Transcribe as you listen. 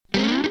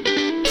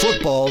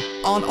Football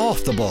on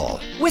Off the Ball.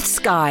 With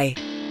Sky.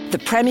 The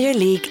Premier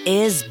League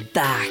is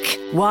back.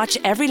 Watch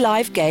every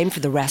live game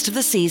for the rest of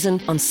the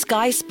season on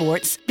Sky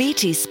Sports,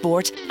 BT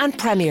Sport and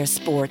Premier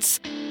Sports.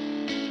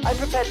 I'm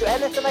prepared to do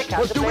anything I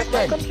can to play for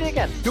my country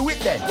again. Do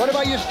it then. What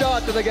about your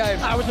start to the game?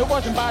 It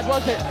wasn't bad,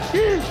 was it?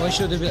 Why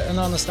should an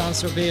honest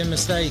answer be a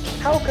mistake?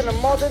 How can a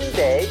modern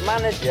day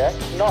manager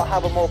not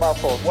have a mobile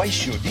phone? Why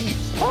should he?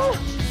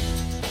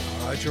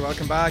 Alright, you're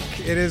welcome back.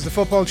 It is the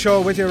Football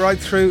Show with you right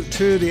through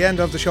to the end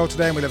of the show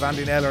today, and we'll have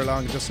Andy Naylor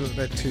along just a little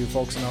bit to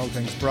focus on all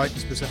things Brighton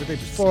specifically.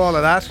 Before all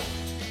of that,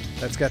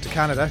 let's get to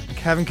Canada.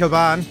 Kevin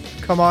Kilbane,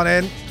 come on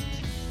in.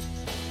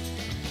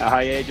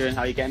 Hi Adrian,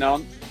 how are you getting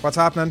on? What's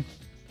happening?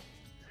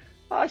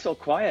 It's all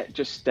quiet.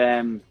 Just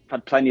had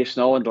plenty of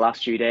snow in the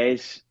last few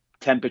days.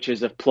 Temperatures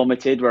have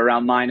plummeted. We're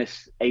around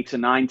 -8 or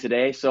 9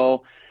 today,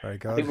 so Very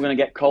good. I think we're going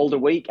to get colder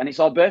week, and it's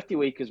our birthday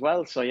week as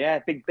well. So yeah,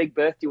 big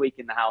birthday week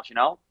in the house, you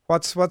know.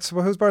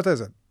 Whose birthday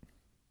is it?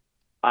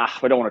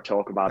 We don't want to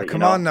talk about it.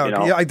 Come on now. You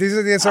know. Yeah, these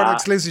are the sort of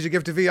exclusives you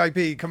give to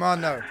VIP. Come on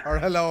now, or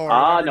hello,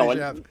 or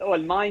no.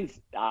 Well, mine's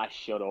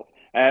shut up.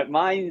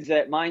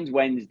 Mine's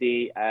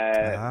Wednesday.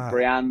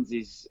 Brianne's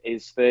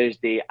is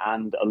Thursday,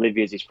 and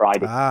Olivia's is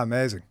Friday.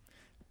 Amazing.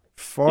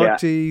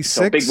 46.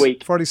 So big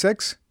week.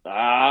 46.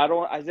 I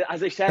don't.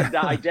 As I said,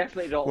 that I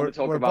definitely don't want to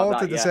talk about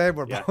that.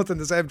 We're both in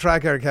the same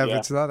track here, Kevin. Yeah.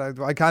 It's not.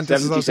 I can't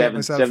disassociate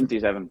myself.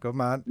 77. Good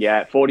man.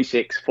 Yeah,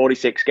 46,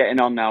 getting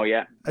on now.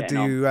 Yeah.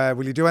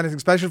 Will you do anything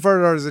special for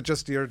it, or is it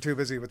just you're too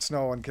busy with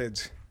snow and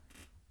kids?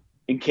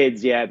 In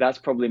kids, yeah, that's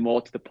probably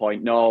more to the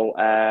point. No,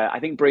 I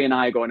think Brie and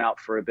I are going out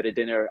for a bit of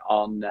dinner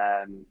on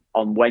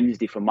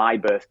Wednesday for my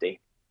birthday.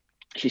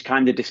 She's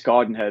kind of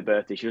discarding her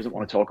birthday. She doesn't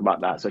want to talk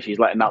about that, so she's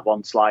letting that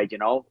one slide, you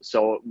know.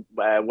 So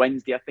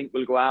Wednesday, I think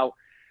we'll go out,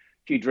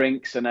 a few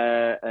drinks and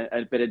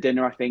a bit of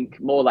dinner. I think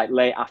more like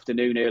late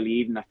afternoon, early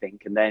evening. I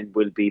think, and then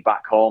we'll be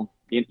back home.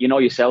 You know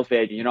yourself,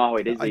 Adrian. You know how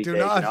it is these days. You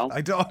know?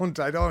 I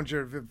don't.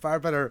 You're a far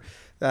better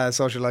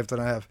social life than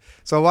I have.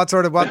 So what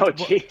sort of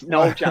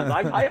No chance.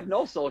 I have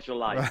no social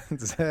life.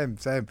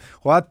 Same.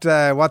 What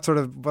sort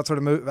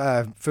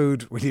of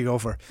food will you go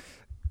for?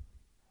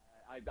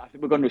 I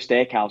think we're going to a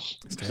steakhouse.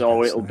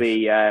 So it'll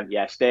be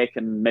steak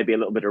and maybe a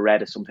little bit of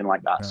red or something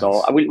like that. Nice.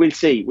 So we'll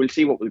see. We'll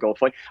see what we'll go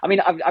for. I mean,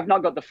 I've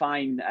not got the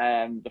fine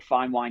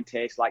wine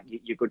taste like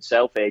your good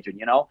self, Adrian.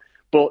 You know,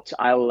 but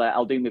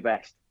I'll do my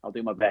best. I'll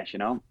do my best. You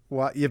know.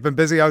 What, you've been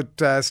busy out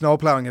snow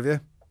ploughing, have you?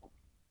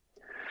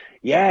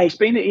 Yeah, it's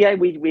been. Yeah,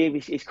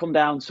 it's come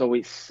down. So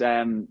it's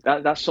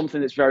that's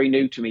something that's very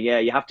new to me. Yeah,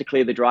 you have to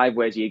clear the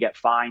driveways, or you get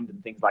fined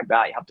and things like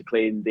that. You have to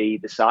clean the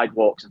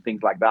sidewalks and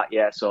things like that.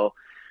 Yeah, so.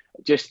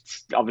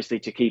 Just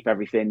obviously to keep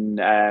everything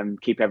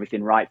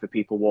right for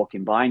people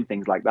walking by and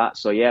things like that.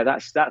 So yeah,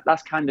 that's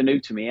kind of new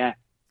to me. Yeah.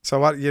 So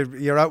what,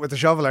 you're out with the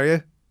shovel, are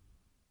you?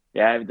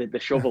 Yeah, the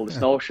shovel, the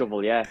snow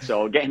shovel. Yeah.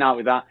 So getting out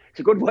with that,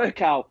 it's a good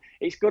workout.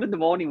 It's good in the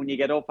morning when you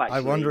get up. Actually,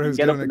 I wonder who's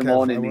doing it. Kev.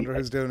 I wonder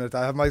who's doing it.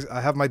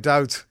 I have my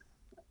doubts.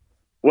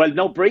 Well,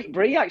 no,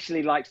 Brie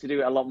actually likes to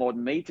do it a lot more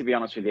than me, to be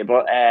honest with you.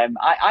 But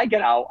I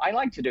get out. I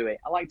like to do it.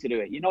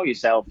 You know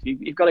yourself.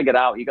 You've got to get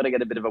out. You've got to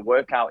get a bit of a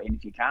workout in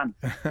if you can.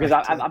 Because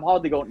I'm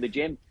hardly going to the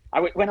gym.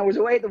 When I was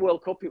away at the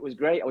World Cup, it was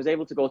great. I was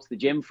able to go to the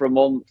gym for a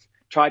month,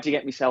 tried to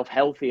get myself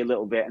healthy a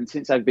little bit. And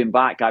since I've been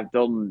back, I've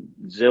done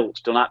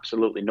zilch, done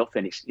absolutely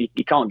nothing.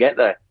 You can't get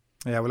there.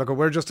 Yeah, well, look,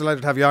 we're just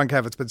delighted to have you on,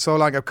 Kev. It's been so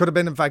long. It could have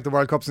been, in fact, the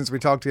World Cup since we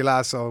talked to you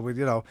last. So, when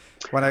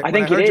I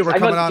heard you were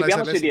coming on, I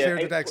said, listen, clear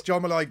the decks.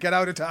 Joe Malloy, get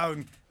out of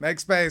town. Make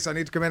space. I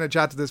need to come in and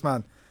chat to this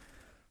man.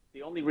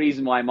 The only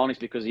reason why I'm on is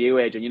because of you,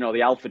 Adrian. You know,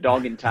 the alpha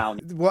dog in town.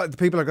 What the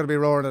people are going to be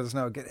roaring at us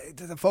now. Get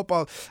into the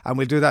football. And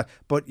we'll do that.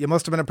 But you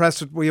must have been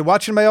impressed. Were you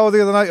watching Mayo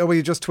the other night, or were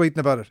you just tweeting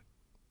about it?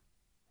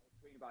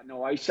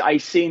 No, I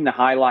seen the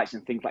highlights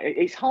and things like it.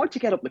 It's hard to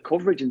get up the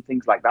coverage and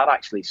things like that,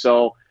 actually.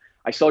 So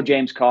I saw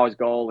James Carr's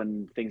goal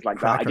and things like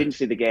that. I didn't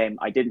see the game.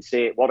 I didn't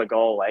see it. What a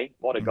goal, eh?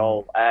 What a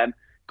goal.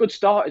 Good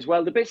start as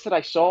well. The bits that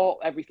I saw,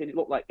 everything, it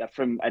looked like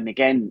and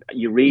again,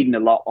 you're reading a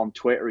lot on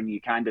Twitter and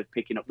you're kind of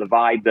picking up the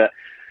vibe that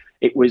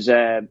it was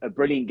a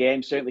brilliant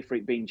game, certainly for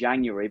it being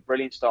January.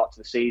 Brilliant start to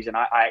the season.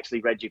 I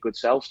actually read your good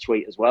self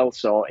tweet as well.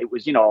 So it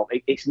was,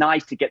 it's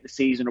nice to get the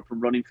season up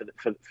and running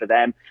for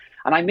them.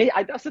 And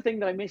that's the thing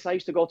that I miss. I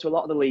used to go to a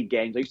lot of the league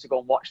games. I used to go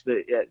and watch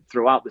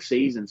throughout the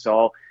season.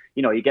 So,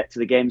 you get to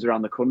the games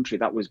around the country.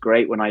 That was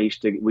great when we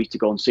used to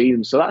go and see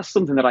them. So that's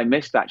something that I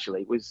missed,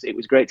 actually. It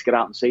was great to get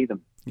out and see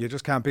them. You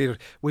just can't beat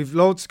it. We've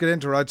loads to get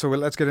into, right? So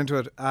let's get into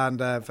it. And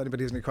if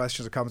anybody has any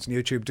questions or comments on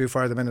YouTube, do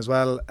fire them in as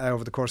well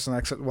over the course of the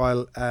next little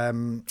while.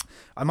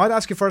 I might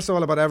ask you first of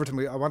all about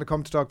Everton. I want to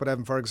come to talk about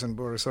Evan Ferguson.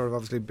 We're sort of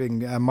obviously being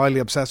mildly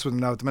obsessed with him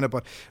now at the minute.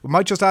 But we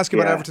might just ask you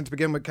about Everton to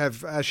begin with,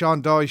 Kev.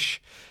 Sean Dyche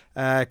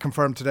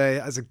confirmed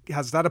today.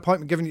 Has that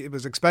appointment given you, it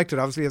was expected,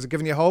 obviously, has it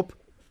given you hope?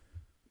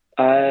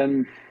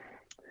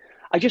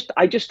 I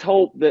just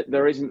hope that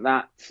there isn't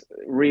that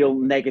real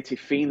negative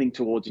feeling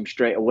towards him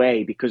straight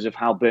away because of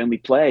how Burnley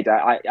played.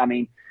 I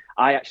mean,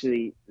 I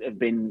actually have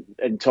been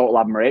in total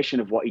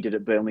admiration of what he did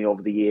at Burnley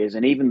over the years,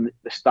 and even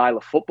the style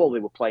of football they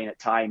were playing at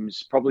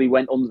times probably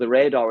went under the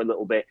radar a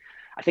little bit.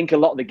 I think a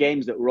lot of the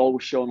games that were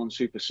always shown on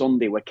Super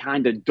Sunday were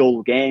kind of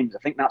dull games. I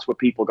think that's where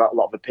people got a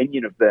lot of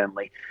opinion of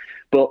Burnley.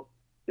 But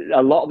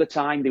a lot of the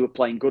time they were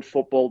playing good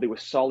football. They were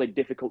solid,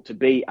 difficult to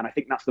beat. And I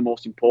think that's the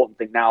most important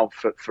thing now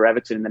for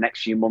Everton in the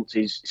next few months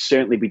is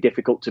certainly be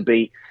difficult to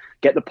beat,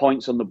 get the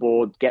points on the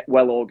board, get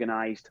well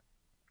organised.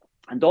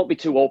 And don't be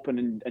too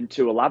open and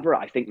too elaborate.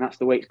 I think that's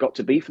the way it's got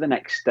to be for the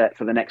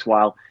next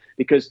while.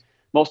 Because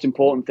most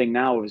important thing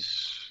now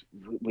is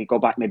we go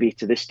back maybe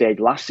to this stage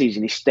last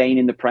season is staying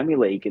in the Premier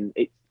League. And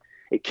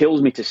it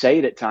kills me to say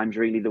it at times,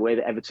 really, the way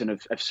that Everton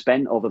have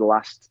spent over the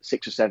last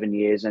 6 or 7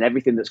 years and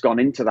everything that's gone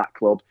into that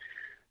club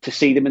to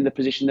see them in the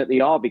position that they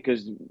are,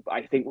 because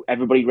I think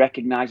everybody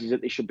recognises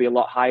that they should be a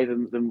lot higher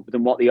than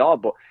what they are.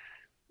 But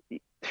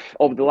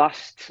over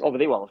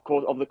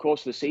the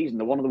course of the season,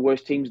 they're one of the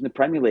worst teams in the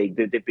Premier League.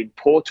 They've been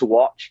poor to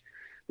watch.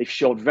 They've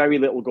showed very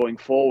little going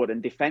forward,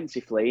 and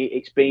defensively,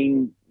 it's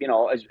been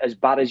as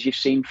bad as you've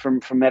seen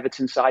from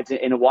Everton's sides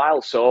in a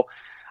while. So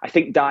I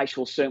think Dyche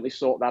will certainly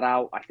sort that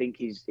out. I think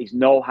his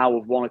know-how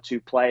of one or two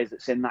players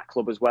that's in that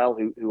club as well,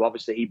 who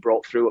obviously he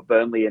brought through at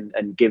Burnley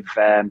and give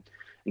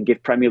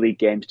Premier League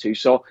games to.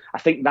 So I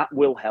think that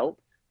will help.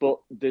 But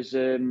there's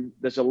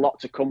a lot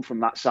to come from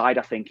that side,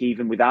 I think,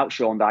 even without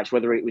Sean Dyche,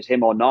 whether it was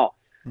him or not.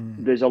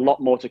 There's a lot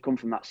more to come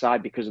from that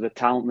side because of the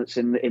talent that's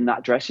in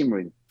that dressing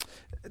room.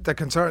 The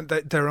concern,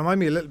 they remind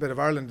me a little bit of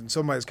Ireland in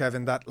some ways,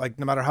 Kevin, that like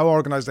no matter how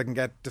organised they can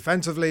get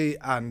defensively,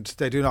 and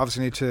they do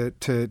obviously need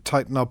to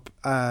tighten up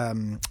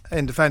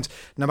in defence,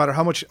 no matter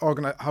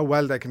how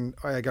well they can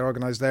get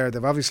organised there,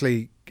 they've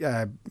obviously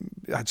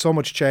had so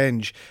much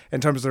change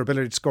in terms of their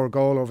ability to score a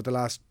goal over the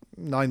last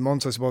 9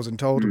 months, I suppose, in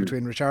total,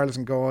 between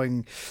Richarlison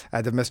going,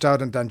 they've missed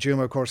out on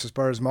Danjuma, of course, as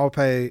Spurs.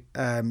 Maupay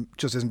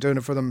just isn't doing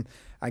it for them,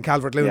 and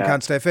Calvert-Lewin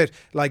can't stay fit.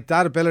 Like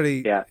that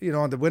ability,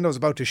 and the window's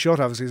about to shut,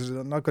 obviously, there's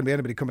not going to be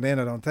anybody coming in,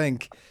 I don't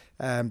think.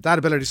 That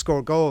ability to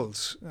score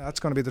goals, that's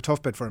going to be the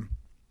tough bit for him.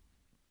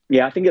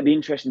 Yeah, I think it'd be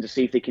interesting to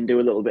see if they can do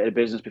a little bit of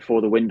business before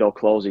the window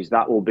closes.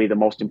 That will be the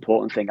most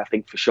important thing, I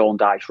think, for Sean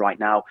Dyche right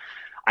now.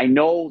 I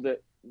know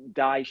that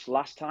Dyche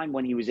last time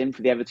when he was in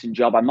for the Everton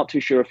job, I'm not too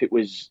sure if it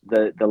was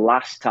the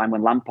last time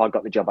when Lampard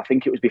got the job. I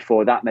think it was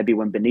before that, maybe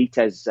when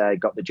Benitez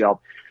got the job.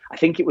 I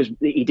think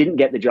he didn't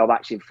get the job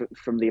actually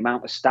from the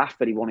amount of staff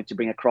that he wanted to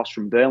bring across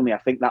from Burnley. I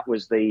think that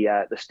was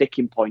the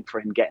sticking point for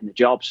him getting the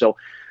job. So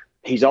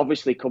he's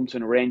obviously come to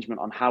an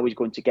arrangement on how he's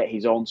going to get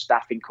his own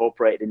staff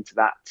incorporated into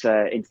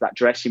that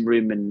dressing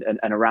room and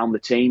around the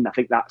team. I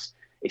think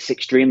it's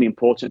extremely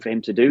important for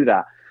him to do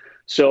that.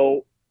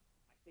 So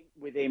I think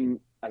with him,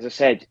 as I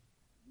said,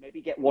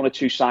 maybe get one or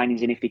two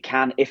signings in if he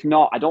can. If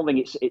not, I don't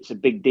think it's a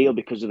big deal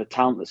because of the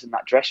talent that's in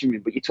that dressing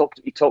room. But you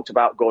talked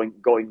about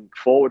going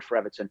forward for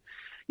Everton.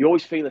 You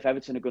always feel if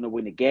Everton are going to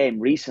win a game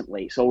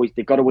recently, it's always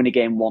they've got to win a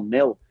game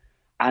 1-0.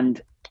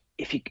 And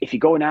if you're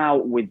going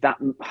out with that,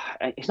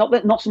 it's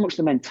not so much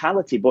the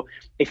mentality, but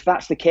if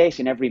that's the case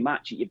in every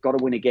match, you've got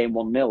to win a game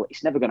 1-0.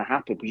 It's never going to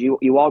happen because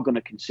you are going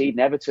to concede.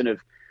 And Everton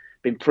have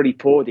been pretty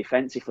poor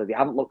defensively. They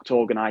haven't looked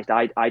organised.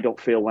 I don't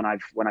feel when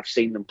I've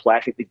seen them play.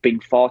 I think they've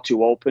been far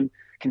too open.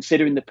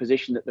 Considering the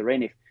position that they're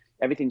in, if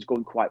everything's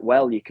going quite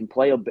well, you can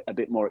play a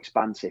bit more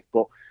expansive.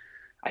 But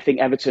I think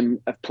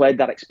Everton have played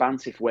that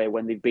expansive way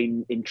when they've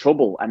been in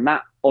trouble, and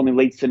that only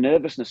leads to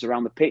nervousness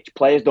around the pitch.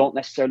 Players don't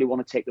necessarily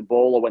want to take the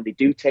ball, or when they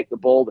do take the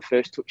ball, the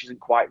first touch isn't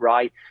quite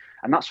right.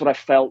 And that's what I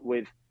felt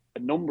with a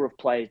number of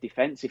players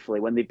defensively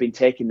when they've been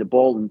taking the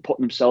ball and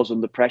putting themselves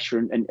under pressure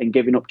and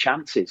giving up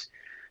chances.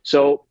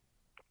 So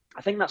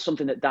I think that's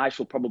something that Dyche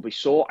will probably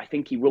sort. I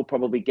think you'll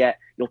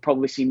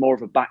probably see more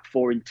of a back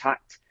four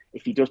intact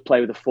if he does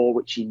play with a four,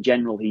 which in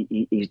general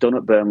he's done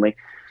at Burnley.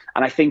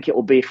 And I think it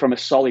will be from a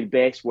solid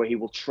base where he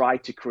will try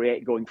to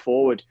create going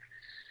forward.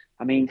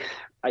 I mean,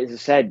 as I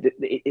said,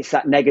 it's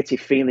that negative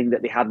feeling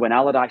that they had when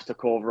Allardyce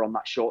took over on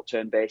that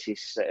short-term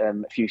basis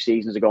a few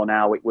seasons ago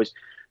now. It was,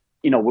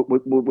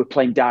 we're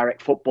playing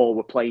direct football.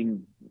 We're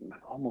playing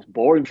almost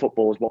boring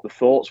football is what the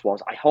thoughts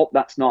was. I hope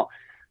that's not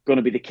going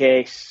to be the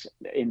case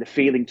in the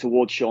feeling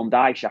towards Sean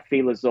Dyche. I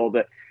feel as though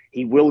that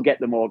he will get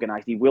them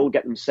organised. He will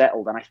get them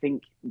settled. And I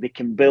think they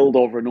can build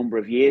over a number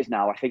of years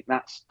now. I think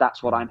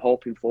that's what I'm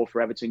hoping for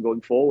Everton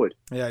going forward.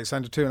 Yeah, he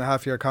signed a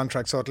 2.5-year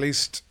contract. So at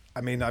least, I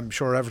mean, I'm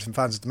sure Everton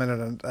fans at the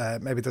minute,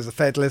 and maybe there's a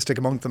fatalistic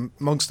amongst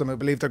them who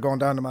believe they're going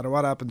down no matter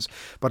what happens.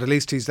 But at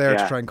least he's there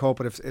to try and cope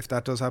with if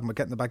that does happen, with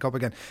getting them back up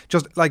again.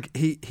 Just like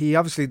he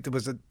obviously there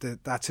was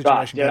that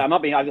situation. I'm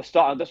not being. I just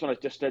want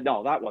to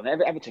no, that one.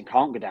 Everton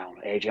can't go down,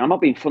 Adrian. I'm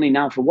not being funny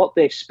now. For what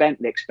they've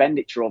spent, the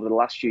expenditure over the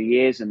last few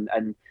years, and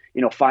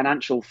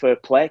financial fair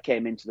play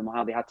came into them,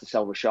 how they had to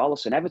sell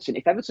Richarlison.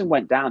 If Everton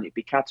went down, it'd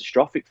be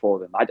catastrophic for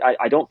them.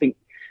 I don't think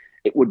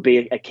it would be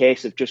a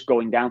case of just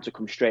going down to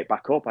come straight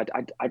back up.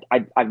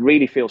 I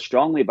really feel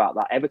strongly about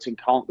that. Everton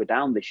can't go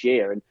down this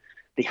year, and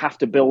they have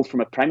to build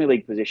from a Premier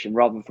League position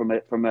rather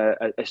than from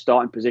a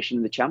starting position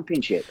in the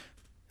Championship.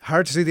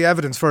 Hard to see the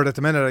evidence for it at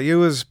the minute. Are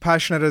you as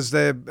passionate as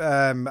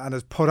and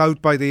as put out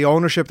by the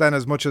ownership then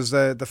as much as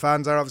the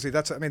fans are? Obviously,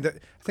 I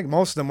think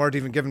most of them weren't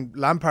even giving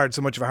Lampard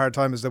so much of a hard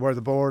time as they were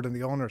the board and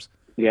the owners.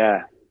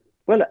 Yeah,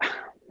 well,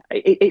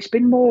 It's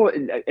been more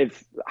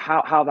of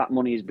how that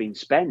money has been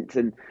spent,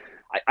 and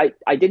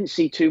I didn't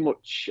see too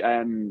much,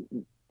 too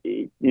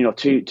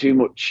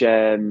much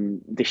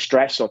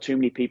distress or too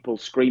many people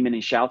screaming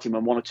and shouting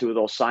when one or two of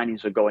those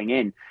signings were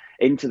going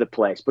into the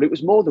place. But it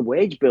was more the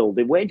wage bill.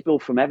 The wage bill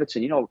from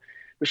Everton.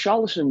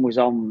 Richarlison was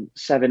on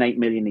 7-8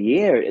 million a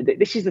year.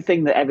 This is the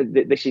thing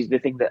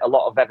that a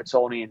lot of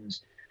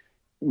Evertonians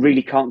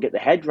really can't get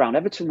their head around.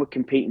 Everton were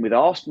competing with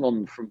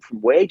Arsenal from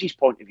wages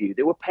point of view.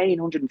 They were paying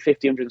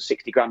 150,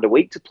 160 grand a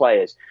week to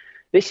players.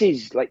 This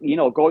is like,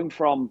 going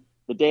from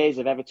the days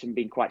of Everton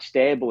being quite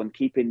stable and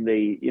keeping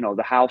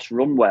the house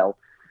run well.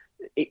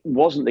 It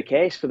wasn't the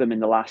case for them in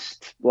the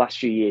last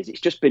few years. It's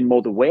just been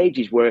more the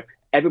wages where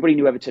everybody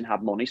knew Everton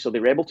had money, so they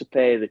were able to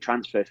pay the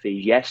transfer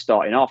fees, yes,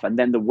 starting off. And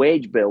then the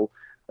wage bill,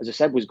 as I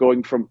said, was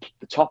going from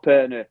the top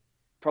earner,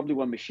 probably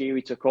when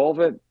Moshiri took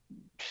over,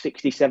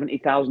 60,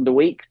 70,000 a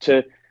week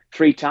to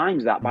 3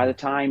 times that by the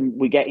time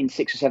we get in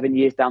 6 or 7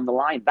 years down the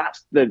line.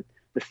 That's the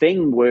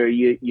thing where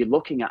you're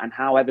looking at, and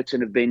how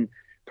Everton have been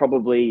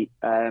probably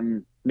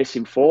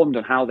misinformed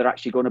on how they're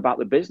actually going about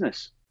the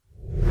business.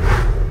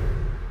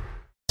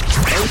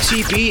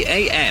 OTB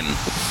AM.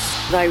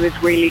 I was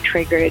really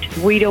triggered.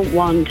 We don't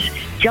want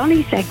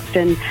Johnny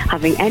Sexton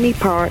having any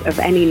part of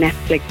any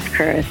Netflix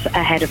curse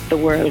ahead of the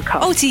World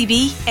Cup.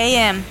 OTB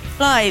AM,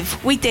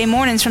 live weekday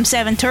mornings from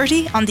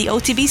 7:30 on the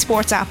OTB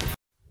Sports app.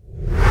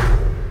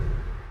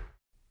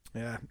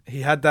 Yeah,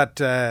 he had that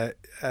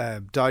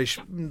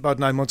Dyche about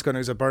 9 months ago. He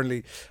was at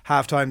Burnley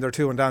half-time. They're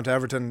 2-1 down to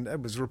Everton.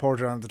 It was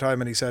reported on at the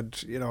time, and he said,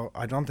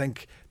 I don't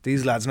think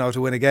these lads know how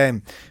to win a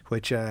game,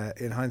 which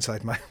in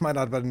hindsight might not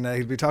have been.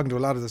 He'll be talking to a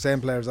lot of the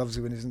same players,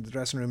 obviously, when he's in the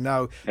dressing room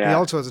now. Yeah. He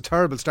also has a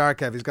terrible start,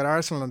 Kev. He's got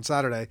Arsenal on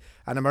Saturday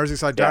and a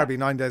Merseyside derby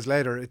 9 days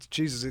later. It's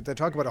Jesus. They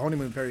talk about a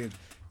honeymoon period.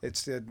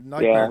 It's a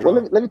nightmare. Yeah, well,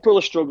 Liverpool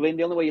are struggling.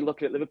 The only way you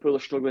look at it, Liverpool are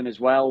struggling as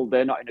well.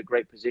 They're not in a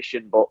great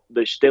position, but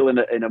they're still in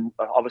a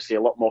obviously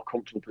a lot more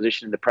comfortable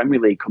position in the Premier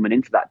League coming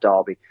into that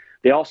derby.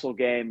 The Arsenal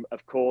game,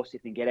 of course,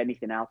 if they get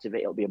anything out of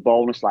it, it'll be a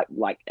bonus,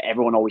 like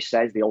everyone always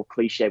says, the old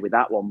cliche with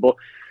that one. But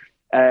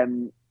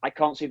I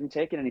can't see them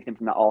taking anything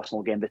from that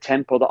Arsenal game. The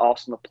tempo that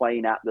Arsenal are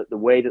playing at, the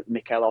way that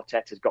Mikel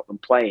Arteta's got them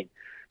playing.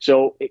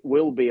 So it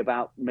will be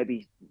about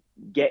maybe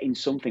getting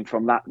something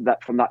from that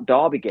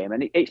derby game,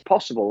 and it's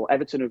possible.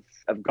 Everton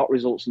have got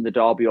results in the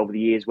derby over the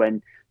years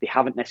when they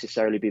haven't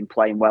necessarily been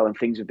playing well and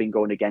things have been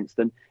going against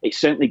them. It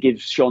certainly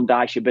gives Sean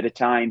Dyche a bit of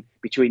time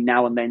between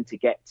now and then to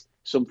get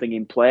something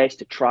in place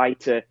to try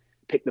to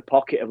pick the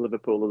pocket of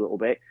Liverpool a little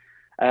bit.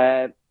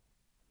 There's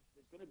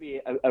going to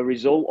be a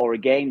result or a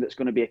game that's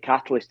going to be a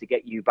catalyst to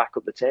get you back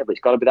up the table. It's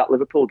got to be that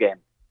Liverpool game.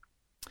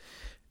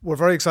 We're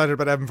very excited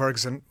about Evan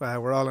Ferguson.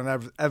 We're all on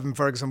Evan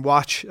Ferguson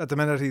watch at the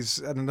minute. He's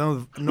at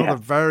another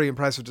very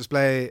impressive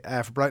display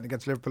for Brighton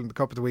against Liverpool in the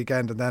Cup of the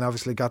weekend, and then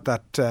obviously got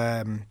that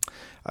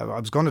I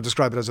was going to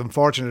describe it as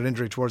unfortunate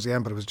injury towards the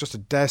end, but it was just a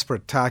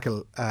desperate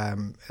tackle.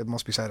 It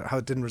must be said. How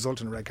it didn't result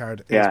in a red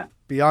card is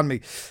beyond me.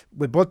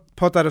 We'll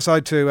put that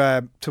aside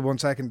to 1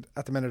 second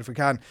at the minute if we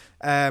can.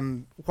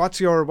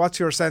 What's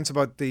your sense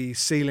about the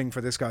ceiling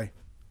for this guy?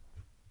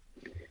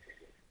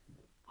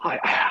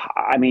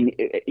 I mean,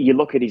 you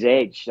look at his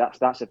age.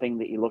 That's the thing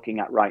that you're looking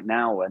at right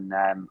now, and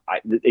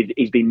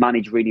he's been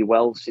managed really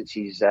well since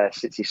he's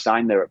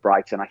signed there at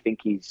Brighton. I think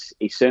he's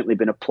certainly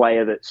been a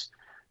player that's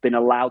been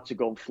allowed to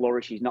go and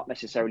flourish. He's not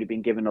necessarily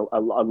been given a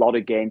lot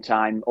of game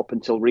time up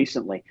until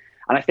recently,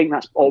 and I think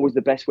that's always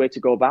the best way to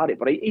go about it.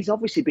 But he's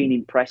obviously been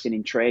impressing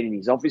in training.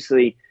 He's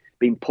obviously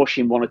been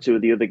pushing one or two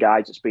of the other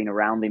guys that's been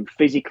around him.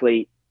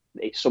 Physically,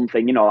 it's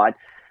something,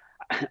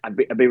 I'd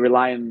be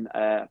relying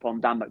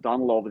upon Dan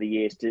McDonnell over the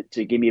years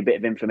to give me a bit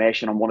of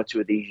information on one or two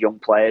of these young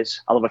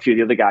players. I'll have a few of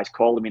the other guys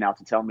calling me now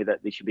to tell me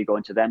that they should be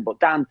going to them. But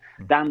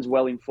Dan's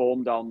well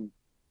informed on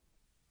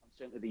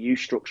certainly the youth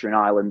structure in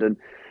Ireland, and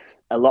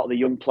a lot of the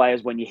young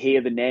players, when you hear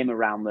the name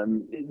around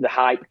them, the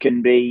hype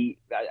can be,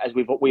 as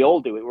we all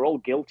do it, we're all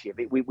guilty of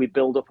it. We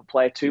build up a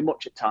player too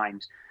much at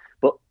times.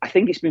 But I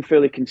think it's been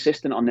fairly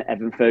consistent on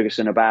Evan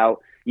Ferguson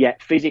about,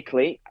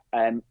 physically,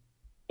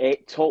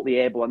 totally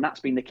able, and that's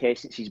been the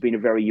case since he's been a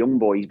very young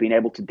boy. He's been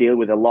able to deal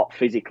with a lot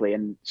physically,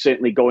 and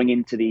certainly going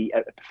into the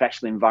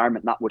professional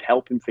environment, that would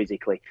help him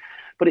physically.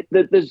 But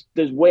there's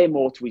way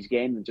more to his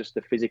game than just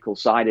the physical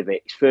side of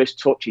it. His first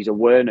touch, his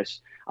awareness.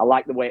 I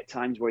like the way at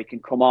times where he can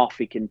come off,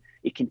 he can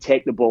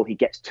take the ball, he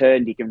gets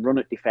turned, he can run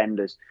at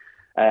defenders.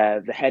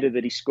 The header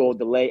that he scored,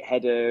 the late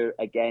header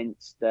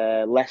against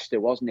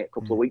Leicester, wasn't it, a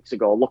couple of weeks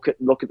ago? Look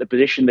at the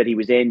position that he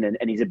was in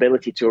and his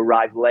ability to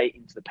arrive late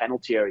into the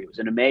penalty area. It was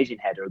an amazing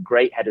header, a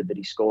great header that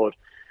he scored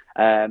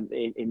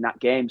in that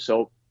game.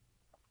 So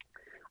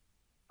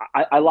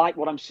I like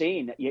what I'm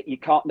seeing. You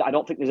can't. I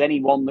don't think there's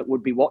anyone that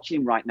would be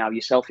watching right now,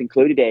 yourself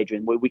included,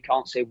 Adrian, where we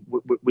can't say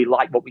we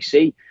like what we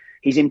see.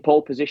 He's in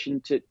pole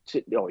position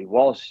he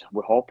was.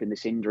 We're hoping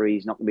this injury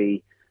is not going to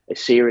be as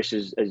serious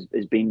as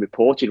being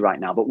reported right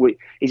now, but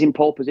he's in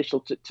pole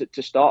position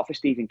to start for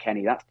Stephen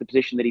Kenny. That's the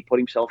position that he put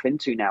himself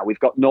into now. We've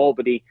got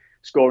nobody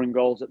scoring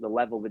goals at the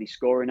level that he's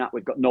scoring at.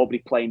 We've got nobody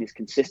playing as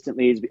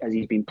consistently as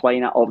he's been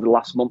playing at over the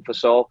last month or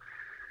so.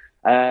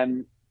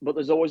 But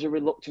there's always a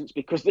reluctance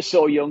because they're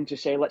so young to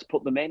say, let's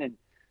put them in. And,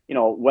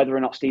 whether or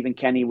not Stephen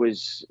Kenny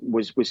was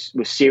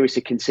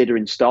seriously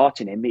considering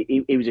starting him,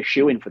 he was a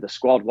shoo-in for the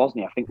squad, wasn't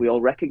he? I think we all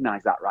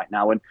recognise that right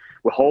now. And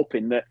we're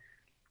hoping that,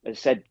 as I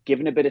said,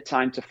 given a bit of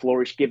time to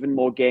flourish, given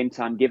more game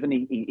time, given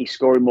he's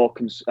scoring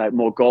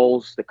more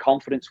goals, the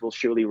confidence will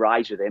surely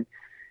rise with him.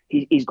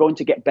 He's going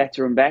to get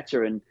better and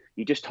better. And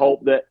you just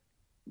hope that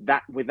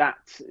with that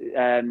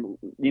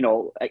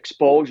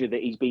exposure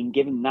that he's been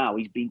given now,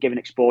 he's been given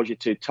exposure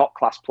to top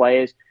class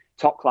players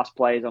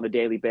on a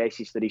daily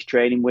basis that he's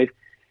training with.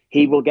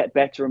 He will get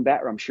better and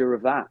better, I'm sure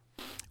of that.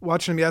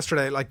 Watching him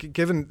yesterday, like,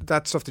 given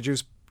that stuff that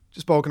you've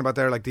spoken about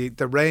there, like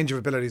the range of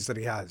abilities that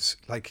he has,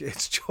 like,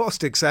 it's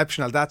just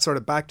exceptional. That sort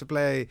of back to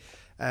play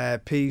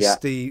piece,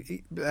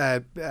 the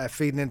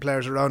feeding in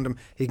players around him.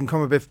 He can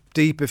come a bit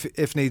deep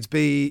if needs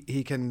be.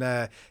 He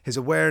can his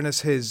awareness,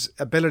 his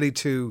ability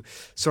to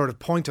sort of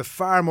point to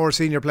far more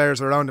senior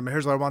players around him.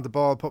 Here's where I want the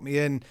ball, put me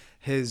in.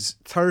 His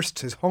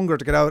thirst, his hunger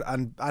to get out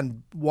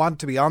and want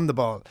to be on the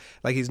ball.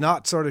 Like, he's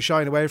not sort of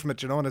shying away from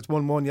it, and it's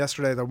 1-1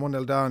 yesterday. They're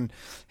 1-0 down.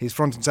 He's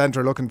front and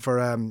centre looking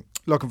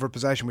for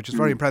possession, which is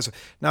very impressive.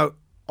 Now,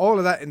 all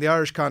of that in the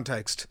Irish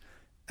context,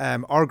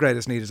 our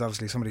greatest need is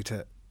obviously somebody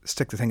to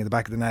stick the thing in the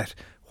back of the net.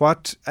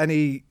 What,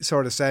 any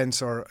sort of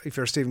sense, or if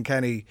you're Stephen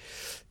Kenny,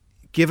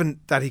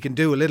 given that he can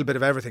do a little bit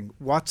of everything,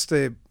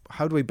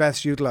 how do we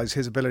best utilise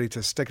his ability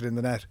to stick it in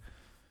the net?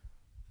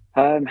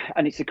 And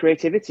it's the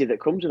creativity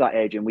that comes with that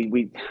age, and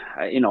we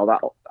that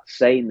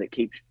saying that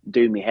keeps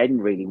doing me head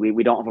in, really.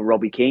 We don't have a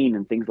Robbie Keane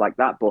and things like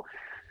that, but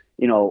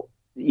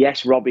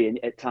yes, Robbie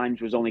at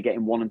times was only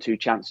getting 1 and 2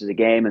 chances a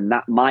game, and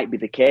that might be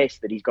the case,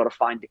 that he's got to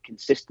find the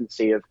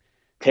consistency of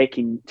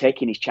taking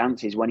his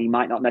chances when he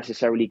might not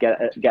necessarily get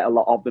a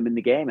lot of them in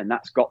the game, and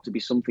that's got to be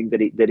something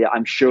that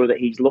I'm sure that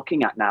he's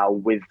looking at now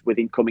with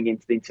him coming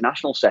into the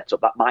international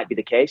setup. That might be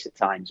the case at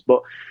times,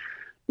 but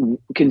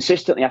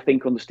consistently, I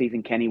think under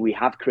Stephen Kenny we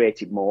have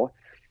created more.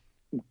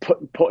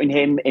 Putting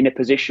him in a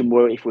position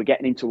where if we're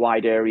getting into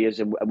wide areas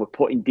and we're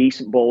putting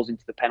decent balls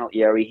into the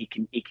penalty area, he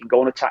can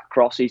go and attack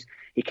crosses.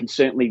 He can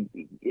certainly,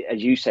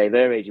 as you say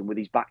there, Adrian, with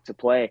his back to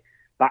play,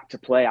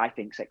 I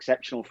think is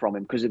exceptional from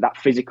him because of that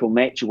physical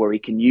nature where he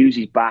can use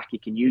his back, he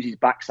can use his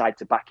backside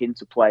to back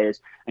into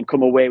players and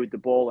come away with the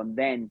ball and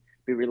then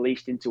be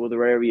released into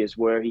other areas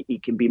where he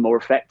can be more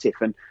effective.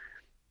 And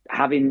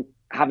having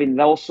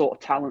those sort of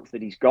talents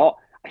that he's got,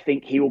 I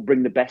think he will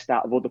bring the best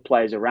out of other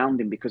players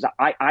around him, because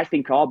I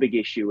think our big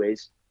issue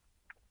is,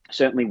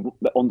 certainly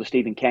under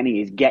Stephen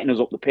Kenny, is getting us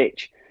up the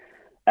pitch.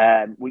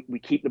 We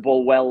keep the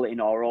ball well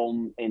in our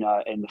own in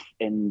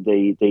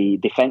the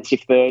defensive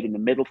third, in the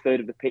middle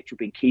third of the pitch. We've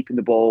been keeping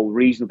the ball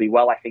reasonably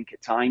well, I think,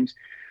 at times.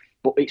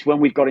 But it's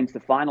when we've got into the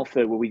final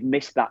third where we've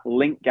missed that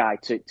link guy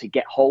to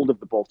get hold of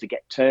the ball, to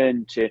get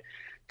turned, to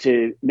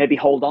maybe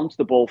hold on to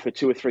the ball for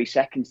 2 or 3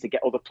 seconds to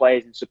get other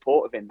players in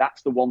support of him.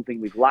 That's the one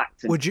thing we've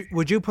lacked. And would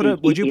you put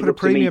a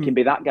premium? Can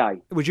be that guy.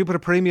 Would you put a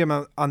premium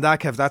on that,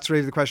 Kev? That's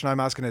really the question I'm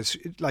asking. Is,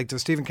 like,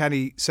 does Stephen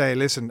Kenny say,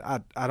 listen,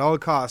 at all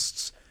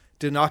costs,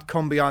 do not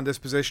come beyond this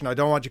position. I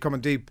don't want you coming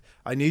deep.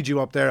 I need you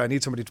up there. I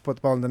need somebody to put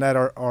the ball in the net.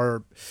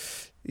 Or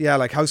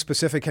like, how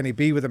specific can he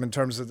be with him in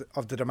terms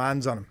of the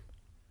demands on him?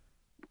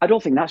 I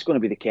don't think that's going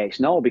to be the case,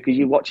 no, because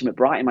you watch him at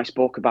Brighton. I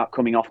spoke about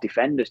coming off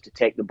defenders to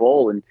take the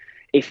ball, and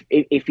if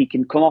he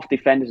can come off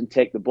defenders and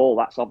take the ball,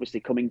 that's obviously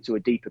coming to a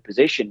deeper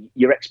position.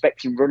 You're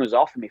expecting runners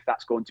off him if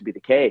that's going to be the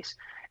case.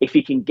 If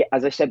he can get,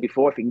 as I said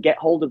before, if he can get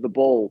hold of the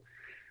ball,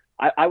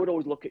 I would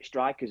always look at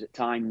strikers at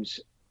times.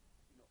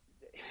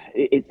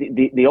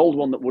 The old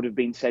one that would have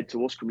been said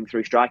to us coming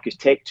through, strikers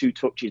take 2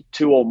 touches,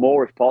 2 or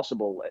more if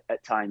possible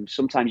at times.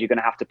 Sometimes you're going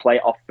to have to play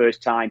it off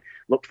first time,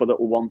 look for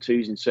little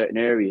 1-2s in certain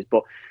areas,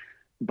 but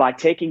by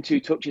taking 2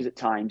 touches at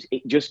times,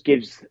 it just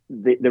gives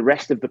the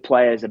rest of the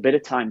players a bit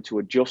of time to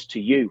adjust to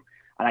you.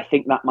 And I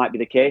think that might be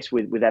the case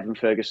with Evan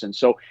Ferguson.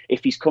 So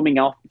if he's coming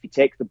off, if he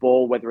takes the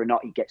ball, whether or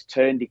not he gets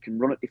turned, he can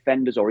run at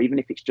defenders, or even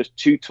if it's just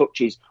 2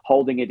 touches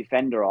holding a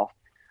defender off,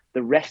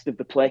 the rest of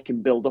the play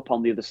can build up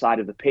on the other side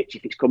of the pitch.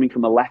 If it's coming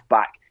from a left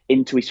back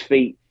into his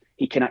feet,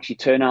 he can actually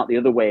turn out the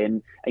other way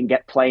and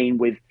get playing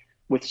with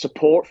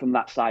support from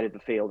that side of the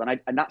field. And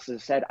that's, as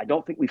I said, I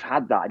don't think we've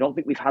had that. I don't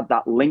think we've had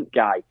that link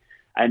guy.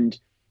 And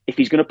if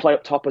he's going to play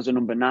up top as a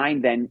number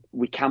 9, then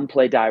we can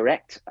play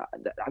direct.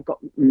 I've got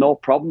no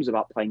problems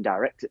about playing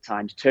direct at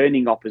times,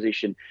 turning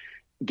opposition,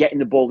 getting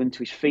the ball into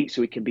his feet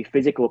so he can be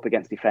physical up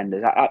against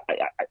defenders.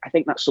 I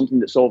think that's something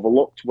that's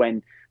overlooked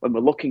when we're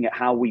looking at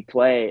how we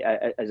play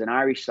as an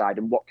Irish side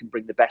and what can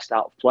bring the best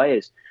out of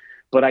players.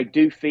 But I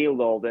do feel,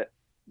 though, that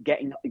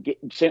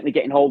certainly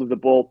getting hold of the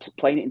ball,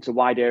 playing it into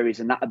wide areas,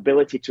 and that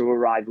ability to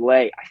arrive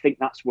late, I think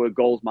that's where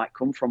goals might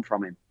come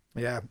from him.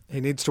 Yeah,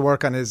 he needs to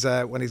work on his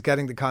when he's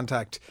getting the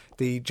contact.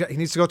 He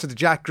needs to go to the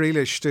Jack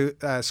Grealish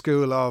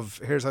school of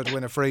here's how to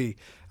win a free.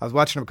 I was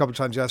watching him a couple of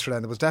times yesterday,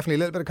 and there was definitely a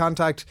little bit of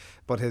contact,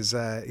 but he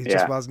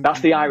just wasn't. That's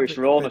the Irish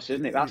rawness,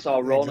 isn't it? That's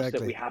our rawness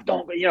that we have.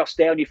 Don't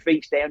stay on your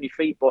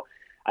feet, But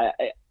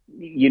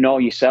you know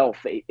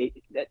yourself,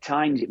 at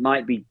times it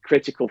might be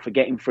critical for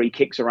getting free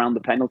kicks around the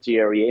penalty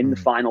area in the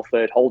final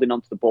third, holding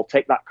onto the ball,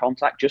 take that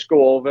contact, just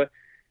go over,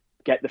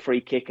 get the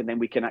free kick, and then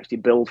we can actually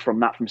build from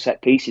that from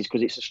set pieces,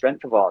 because it's a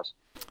strength of ours.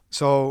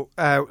 So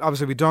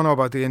obviously we don't know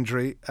about the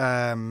injury.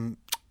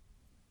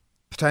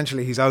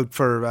 Potentially he's out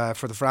for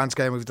the France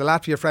game. We've the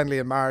Latvia friendly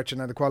in March, and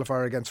then the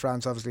qualifier against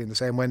France obviously in the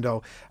same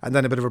window, and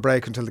then a bit of a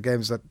break until the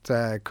games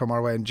that come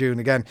our way in June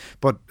again.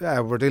 But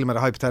we're dealing with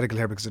a hypothetical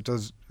here, because it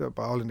does,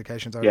 by all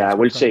indications, yeah,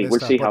 we'll see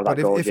how that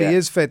goes. If he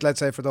is fit, let's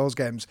say for those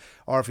games,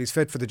 or if he's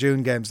fit for the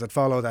June games that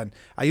follow, then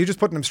are you just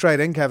putting him straight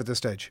in, Kev, at this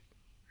stage?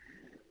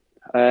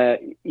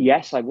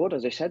 Yes, I would.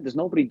 As I said, there's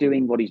nobody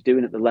doing what he's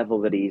doing at the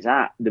level that he's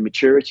at, the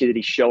maturity that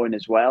he's showing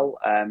as well.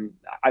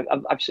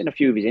 I've seen a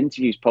few of his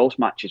interviews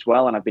post-match as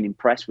well, and I've been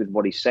impressed with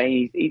what he's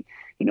saying. He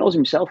knows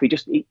himself.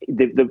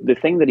 The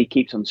thing that he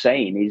keeps on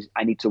saying is,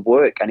 I need to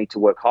work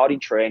hard in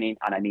training,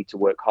 and I need to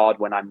work hard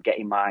when I'm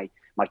getting my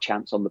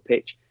chance on the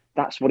pitch.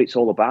 That's what it's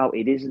all about.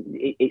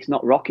 It's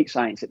not rocket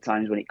science at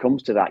times when it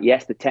comes to that.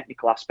 Yes, the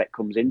technical aspect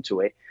comes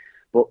into it,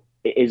 but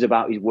it is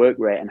about his work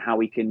rate and how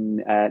he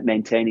can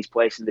maintain his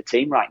place in the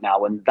team right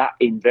now. And that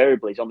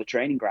invariably is on the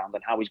training ground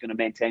and how he's going to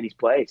maintain his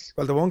place.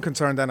 Well, the one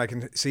concern then I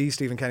can see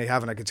Stephen Kenny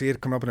having, I can see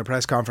it come up in a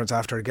press conference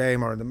after a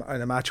game or in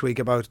a match week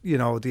about,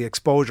 the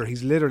exposure.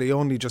 He's literally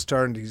only just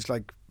turned, he's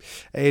like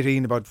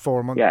 18 about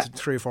 4 months,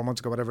 3 or 4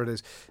 months ago, whatever it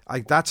is.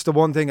 That's the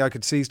one thing I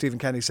could see Stephen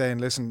Kenny saying,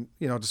 listen,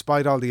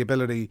 despite all the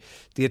ability,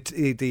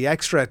 the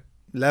extra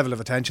level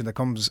of attention that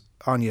comes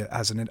on you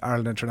as an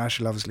Ireland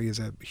international obviously is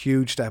a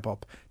huge step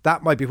up.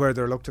 That might be where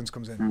the reluctance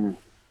comes in.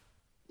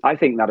 I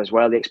think that as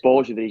well. The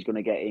exposure that he's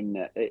going to get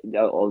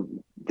or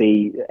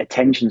the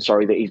attention,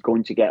 that he's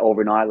going to get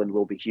over in Ireland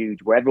will be huge.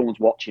 Where everyone's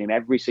watching him,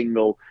 every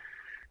single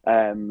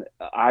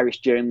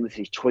Irish journalist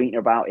is tweeting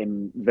about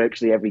him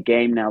virtually every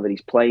game now that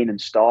he's playing and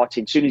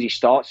starting. As soon as he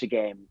starts a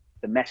game,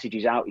 the message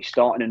is out. He's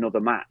starting another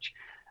match.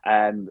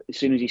 As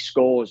soon as he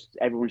scores,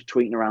 everyone's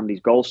tweeting around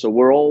his goals. So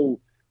we're all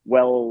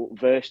well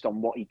versed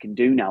on what he can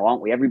do now,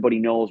 aren't we? Everybody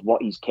knows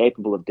what he's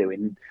capable of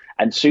doing,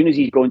 and as soon as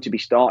he's going to be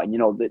starting,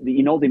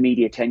 the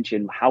media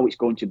attention, how it's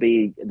going to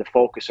be, the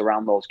focus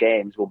around those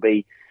games will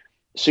be,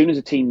 as soon as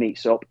a team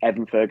meets up,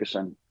 Evan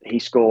Ferguson, he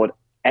scored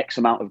X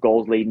amount of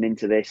goals leading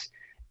into this,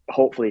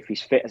 hopefully if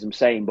he's fit, as I'm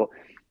saying, but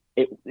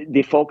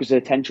the focus of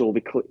attention will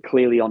be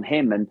clearly on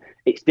him, and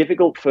it's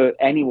difficult for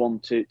anyone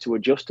to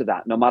adjust to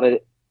that. No matter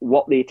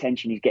what the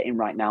attention he's getting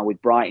right now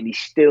with Brighton, he's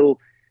still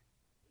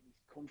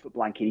comfort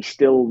blanket. He's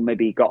still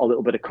maybe got a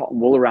little bit of cotton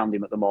wool around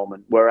him at the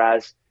moment,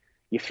 whereas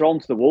you're thrown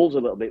to the wolves a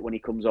little bit when he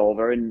comes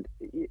over, and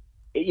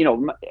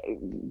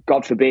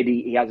God forbid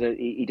he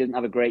doesn't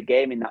have a great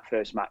game in that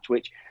first match,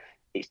 which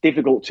it's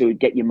difficult to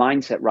get your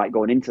mindset right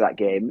going into that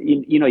game.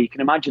 You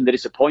can imagine the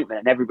disappointment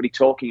and everybody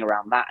talking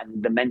around that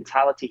and the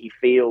mentality he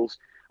feels,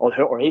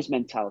 or his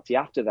mentality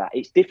after that.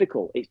 It's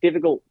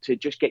difficult to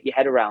just get your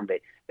head around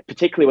it,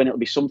 particularly when it'll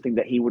be something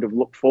that he would have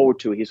looked forward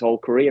to his whole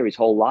career, his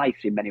whole life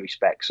in many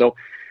respects. So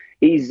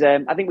he's.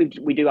 I think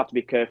we do have to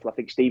be careful. I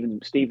think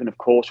Stephen, of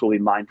course, will be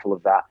mindful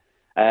of that.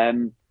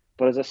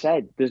 But as I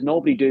said, there's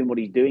nobody doing what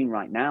he's doing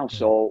right now.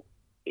 So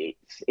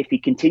if he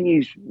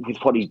continues with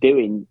what he's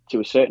doing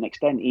to a certain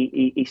extent,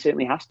 he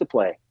certainly has to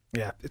play.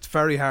 Yeah, it's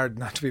very hard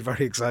not to be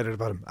very excited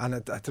about him, and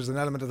there's an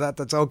element of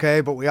that's okay,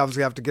 but we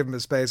obviously have to give him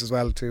his space as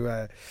well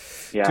to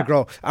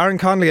grow. Aaron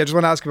Connolly, I just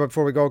want to ask you about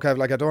before we go,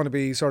 Kev, I don't want to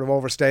be sort of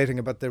overstating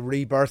about the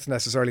rebirth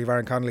necessarily of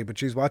Aaron Connolly, but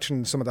she's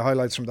watching some of the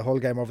highlights from the whole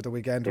game over the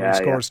weekend where he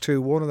scores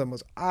two. One of them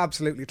was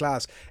absolutely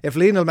class. If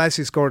Lionel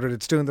Messi scored it,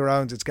 it's doing the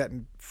rounds, it's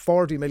getting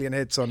 40 million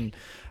hits on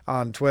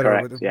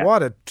Twitter. Correct, yeah.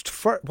 What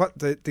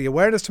the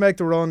awareness to make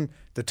the run,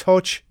 the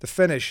touch, the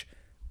finish,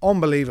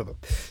 unbelievable.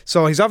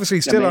 So he's obviously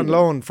still on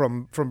loan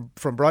from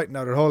Brighton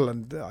out at Hull,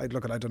 and I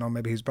don't know,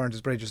 maybe he's burned his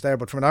bridges there,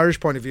 but from an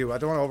Irish point of view, I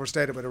don't want to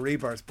overstate it with a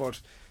rebirth,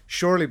 but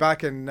surely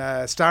back in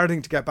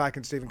starting to get back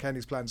in Stephen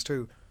Kenny's plans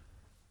too.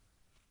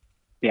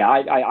 Yeah,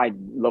 I'd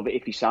love it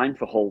if he signed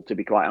for Hull, to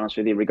be quite honest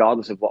with you,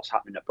 regardless of what's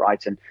happening at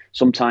Brighton.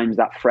 Sometimes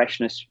that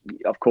freshness,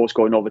 of course,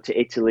 going over to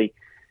Italy,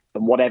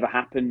 and whatever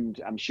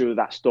happened, I'm sure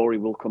that story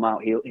will come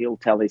out. He'll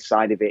tell his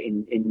side of it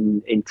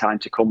in time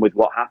to come with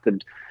what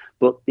happened.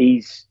 But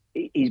he's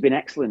been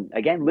excellent.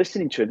 Again,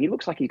 listening to him, he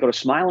looks like he's got a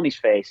smile on his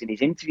face in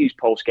his interviews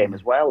post-game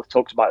as well. He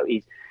talks about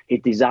his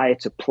desire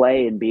to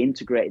play and be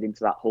integrated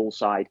into that whole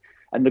side.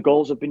 And the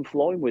goals have been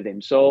flowing with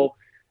him. So,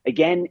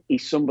 again,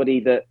 he's somebody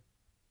that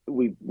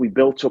we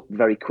built up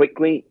very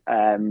quickly.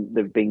 There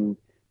have been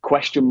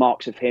question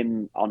marks of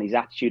him on his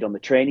attitude on the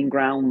training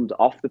ground,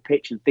 off the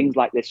pitch, and things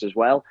like this as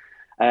well.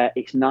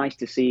 It's nice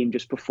to see him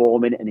just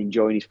performing and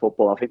enjoying his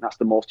football. I think that's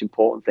the most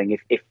important thing.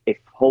 If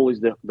Hull is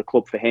the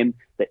club for him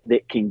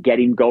that can get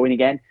him going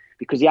again,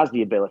 because he has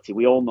the ability.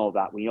 We all know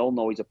that. We all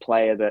know he's a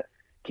player that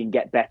can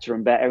get better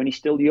and better, and he's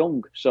still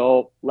young.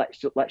 So let's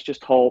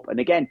just hope. And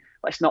again,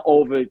 let's not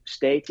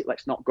overstate it.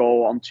 Let's not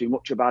go on too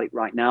much about it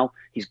right now.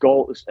 His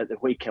goal at the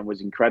weekend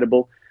was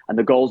incredible, and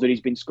the goals that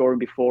he's been scoring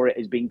before it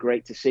has been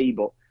great to see.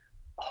 But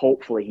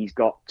hopefully he's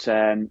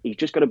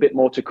just got a bit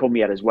more to come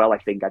yet as well. I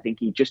think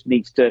he just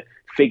needs to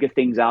figure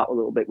things out a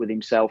little bit with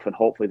himself, and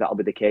hopefully that'll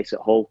be the case at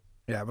Hull.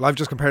 Yeah, well, I've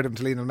just compared him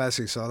to Lionel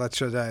Messi, so that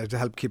should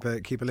help keep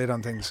a lid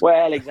on things.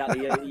 Well,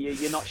 exactly.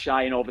 You're not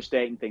shy in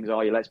overstating things,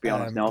 are you? Let's be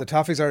honest. No. The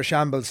Toffees are a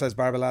shambles, says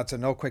Barbalazza.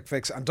 No quick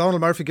fix. And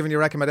Donald Murphy giving you a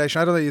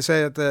recommendation. I don't know. You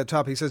say at the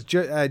top. He says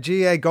GA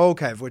Go,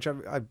 Kev, which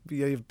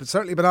you've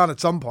certainly been on at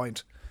some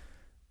point.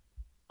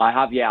 I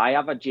have, yeah. I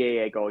have a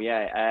GA Go,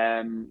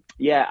 yeah.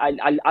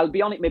 I'll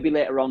be on it maybe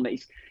later on.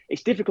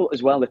 It's difficult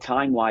as well, the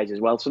time wise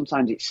as well.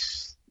 Sometimes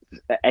it's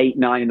 8,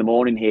 9 in the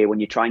morning here when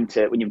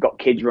you've got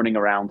kids running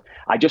around.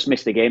 I just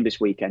missed the game this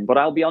weekend, but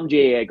I'll be on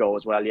GA Go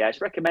as well. Yeah, it's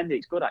recommended.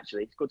 It's good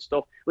actually. It's good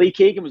stuff. Lee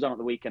Keegan was on at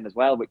the weekend as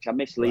well, which I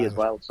missed Lee as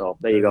well. So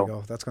there you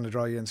go. That's going to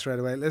draw you in straight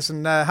away.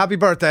 Listen, happy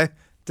birthday.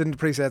 Didn't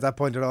appreciate that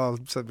point at all,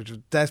 which was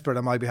desperate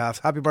on my behalf.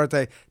 Happy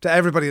birthday to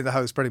everybody in the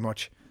house, pretty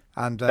much.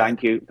 And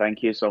thank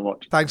you so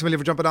much. Thanks a million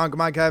for jumping on. Good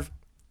night, Kev.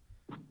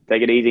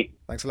 Take it easy.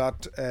 Thanks a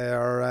lot.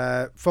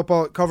 Our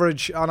football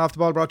coverage on Off the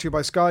Ball brought to you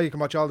by Sky. You can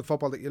watch all the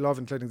football that you love,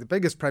 including the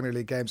biggest Premier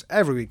League games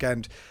every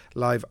weekend,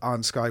 live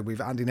on Sky.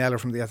 We've Andy Naylor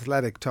from The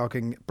Athletic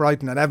talking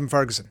Brighton, and Evan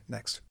Ferguson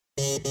next.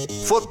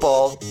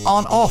 Football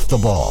on Off the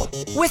Ball.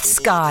 With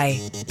Sky,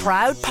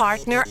 proud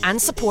partner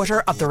and supporter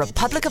of the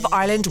Republic of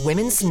Ireland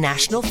women's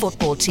national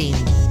football team.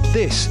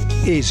 This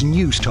is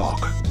News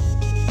Talk.